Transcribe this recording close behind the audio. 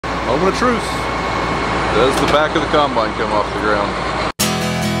Moment of truth. Does the back of the combine come off the ground?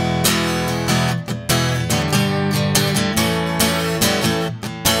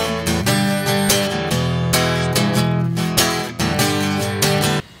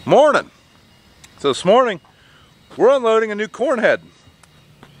 Morning! So this morning, we're unloading a new corn head.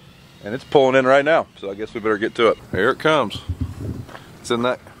 And it's pulling in right now, so I guess we better get to it. Here it comes. It's in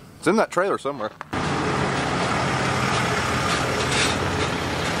that trailer somewhere.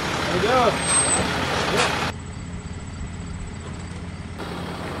 There we go. Yeah.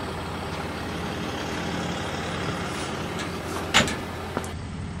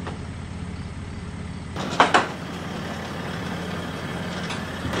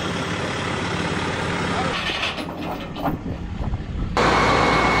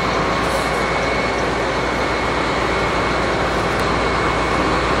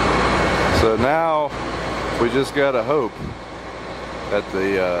 So now we just gotta hope that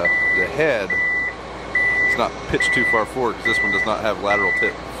the head is not pitched too far forward, because this one does not have lateral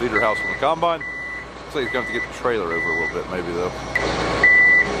tip feeder house on the combine. So he's going to have to get the trailer over a little bit, maybe though.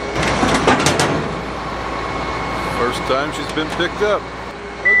 First time she's been picked up.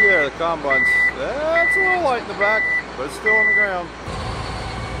 Look there, the combine's that's a little light in the back, but it's still on the ground.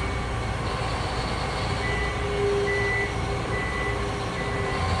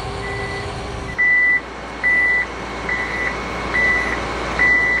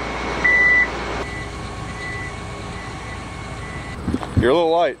 You're a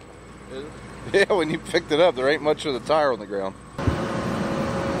little light. Yeah, when you picked it up, there ain't much of the tire on the ground.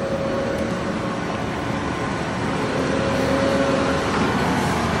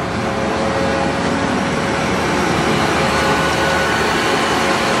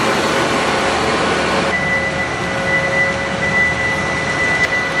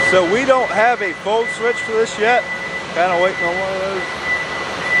 So we don't have a fold switch for this yet. Kind of waiting on one of those.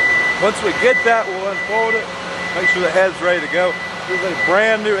 Once we get that, we'll unfold it. Make sure the head's ready to go. This is a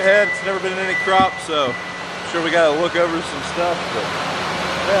brand new head. It's never been in any crop, so I'm sure we got to look over some stuff. But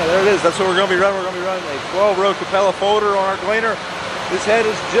yeah, there it is. That's what we're going to be running. We're going to be running a 12-row Capello folder on our Gleaner. This head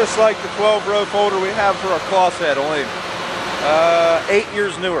is just like the 12-row folder we have for our Kloss head, only 8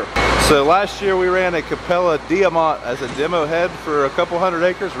 years newer. So last year we ran a Capello Diamant as a demo head for a couple hundred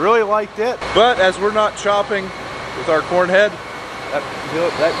acres. Really liked it. But as we're not chopping with our corn head,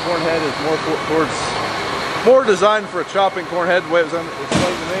 that corn head is more designed for a chopping corn head, the way it was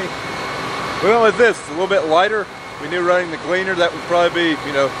explained to me. We went with this. It's a little bit lighter. We knew running the Gleaner that would probably be,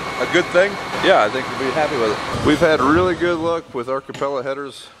 you know, a good thing. Yeah, I think we'll be happy with it. We've had really good luck with our Capello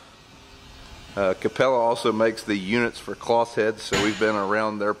headers. Capello also makes the units for Kloss heads, so we've been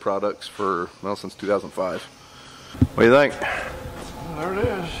around their products for, well, since 2005. What do you think? There it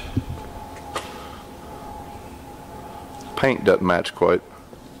is. Paint doesn't match quite.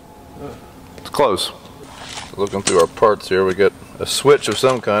 It's close. Looking through our parts here, we got a switch of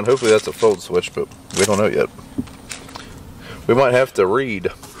some kind. Hopefully that's a fold switch, but we don't know yet. We might have to read.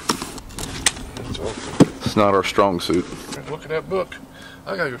 It's not our strong suit. Look at that book.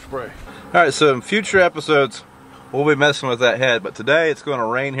 I got your spray. Alright, so in future episodes, we'll be messing with that head, but today it's going to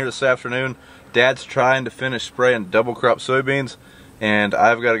rain here this afternoon. Dad's trying to finish spraying double crop soybeans, and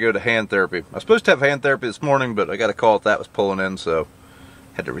I've got to go to hand therapy. I was supposed to have hand therapy this morning, but I got a call that was pulling in, so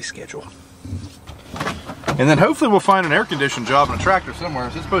had to reschedule. And then hopefully we'll find an air-conditioned job in a tractor somewhere.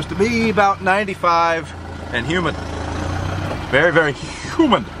 It's supposed to be about 95 and humid. Very, very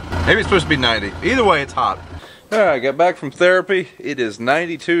humid. Maybe it's supposed to be 90. Either way, it's hot. Alright, got back from therapy. It is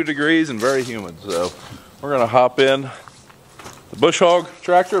 92 degrees and very humid, so we're going to hop in the bush hog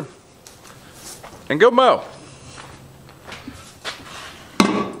tractor and go mow.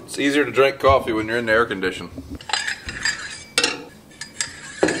 It's easier to drink coffee when you're in the air condition.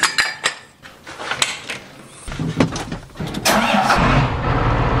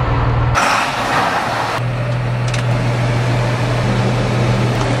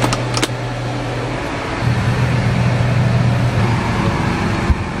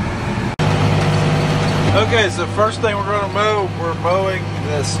 Okay, so first thing we're going to mow, we're mowing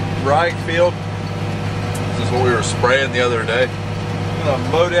this rye field. This is what we were spraying the other day. We're going to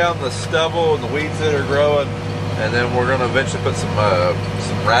mow down the stubble and the weeds that are growing, and then we're going to eventually put some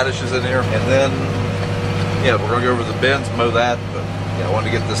radishes in here, and then yeah, we're going to go over the bins, mow that. But yeah, I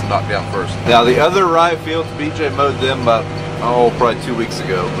wanted to get this knocked down first. Now the other rye fields, BJ mowed them about probably 2 weeks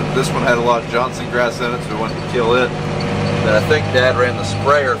ago, but this one had a lot of Johnson grass in it, so we wanted to kill it. And I think Dad ran the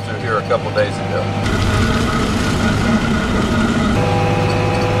sprayer through here a couple days ago.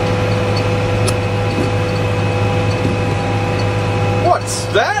 What's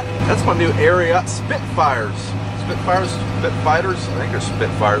that? That's my new Ariat Spitfires. Spitfires, Spitfighters. I think they're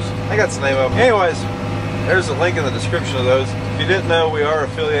Spitfires. I think that's the name of them. Anyways, there's a link in the description of those. If you didn't know, we are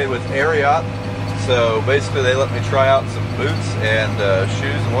affiliated with Ariat. So basically they let me try out some boots and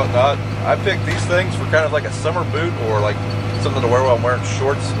shoes and whatnot. I picked these things for kind of like a summer boot or like something to wear while I'm wearing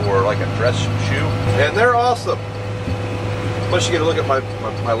shorts or like a dress shoe. And they're awesome. Plus you get a look at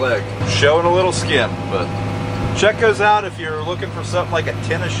my leg. Showing a little skin, but check those out if you're looking for something like a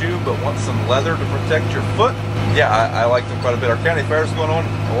tennis shoe but want some leather to protect your foot. Yeah, I like them quite a bit. Our county fair is going on.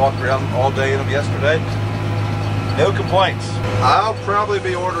 I walked around all day in them yesterday. No complaints. I'll probably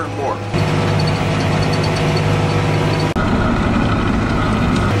be ordering more.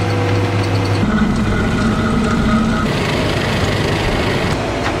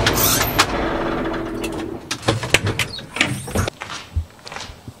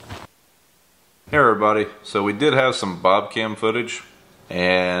 Hey everybody, so we did have some bob cam footage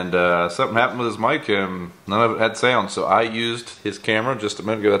and something happened with his mic and none of it had sound, so I used his camera just a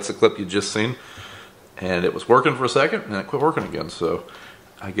minute ago. That's the clip you just seen, and it was working for a second and it quit working again. So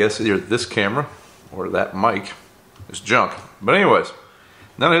I guess either this camera or that mic is junk. But anyways,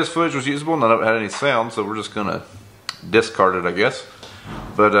 none of his footage was usable, none of it had any sound, so we're just gonna discard it, I guess.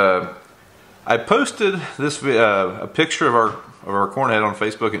 But I posted this a picture of our corn head on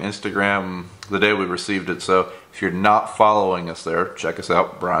Facebook and Instagram the day we received it. So if you're not following us there, check us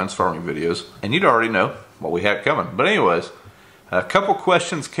out, Brian's Farming Videos, and you'd already know what we had coming. But anyways, a couple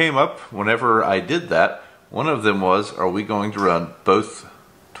questions came up whenever I did that. One of them was, are we going to run both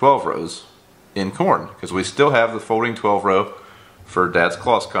 12 rows in corn? Because we still have the folding 12 row for Dad's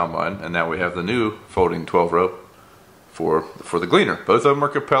Closs Combine, and now we have the new folding 12 row for the Gleaner. Both of them are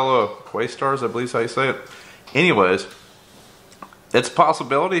Capello Quaystars, I believe is how you say it. Anyways, it's a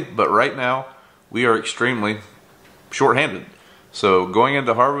possibility, but right now we are extremely short-handed. So going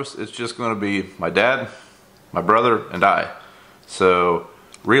into harvest, it's just going to be my dad, my brother, and I. So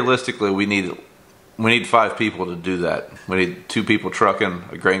realistically, we need 5 people to do that. We need 2 people trucking,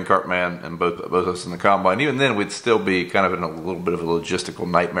 a grain cart man, and both of us in the combine. Even then, we'd still be kind of in a little bit of a logistical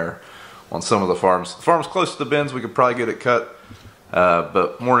nightmare on some of the farms. The farms close to the bins, we could probably get it cut.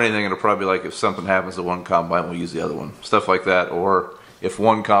 But more than anything, it'll probably be like if something happens to one combine, we'll use the other one. Stuff like that. Or if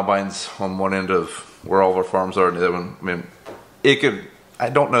one combine's on one end of where all of our farms are and the other one, I mean, it could, I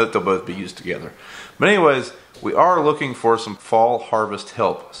don't know that they'll both be used together. But anyways, we are looking for some fall harvest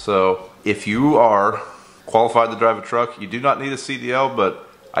help. So if you are qualified to drive a truck, you do not need a CDL, but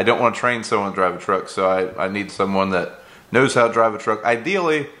I don't want to train someone to drive a truck, so I need someone that knows how to drive a truck.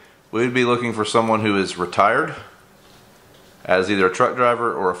 Ideally, we would be looking for someone who is retired as either a truck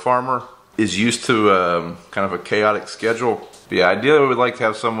driver or a farmer, is used to kind of a chaotic schedule. But yeah, ideally we would like to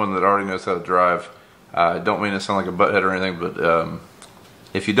have someone that already knows how to drive. I don't mean to sound like a butthead or anything, but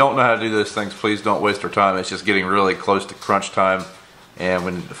if you don't know how to do those things, please don't waste our time. It's just getting really close to crunch time and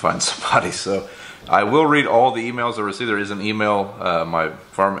we need to find somebody. So I will read all the emails I received. There is an email, my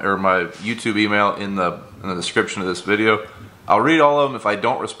YouTube email in the description of this video. I'll read all of them. If I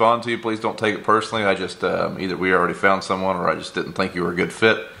don't respond to you, please don't take it personally. I just, either we already found someone or I just didn't think you were a good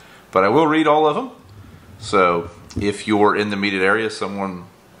fit. But I will read all of them. So if you're in the immediate area,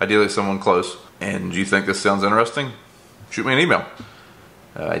 ideally someone close, and you think this sounds interesting, shoot me an email.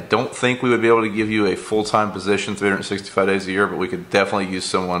 I don't think we would be able to give you a full-time position 365 days a year, but we could definitely use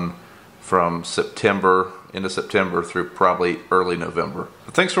someone from September into September through probably early November.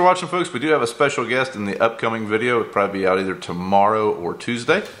 But thanks for watching, folks. We do have a special guest in the upcoming video. It'll probably be out either tomorrow or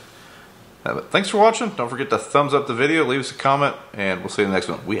Tuesday. But thanks for watching. Don't forget to thumbs up the video, leave us a comment, and we'll see you in the next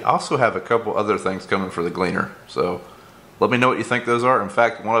one. We also have a couple other things coming for the Gleaner, so let me know what you think those are. In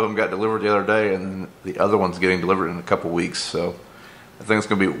fact, one of them got delivered the other day, and the other one's getting delivered in a couple weeks, so I think it's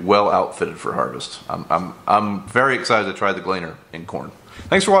going to be well outfitted for harvest. I'm very excited to try the Gleaner in corn.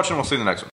 Thanks for watching. We'll see you in the next one.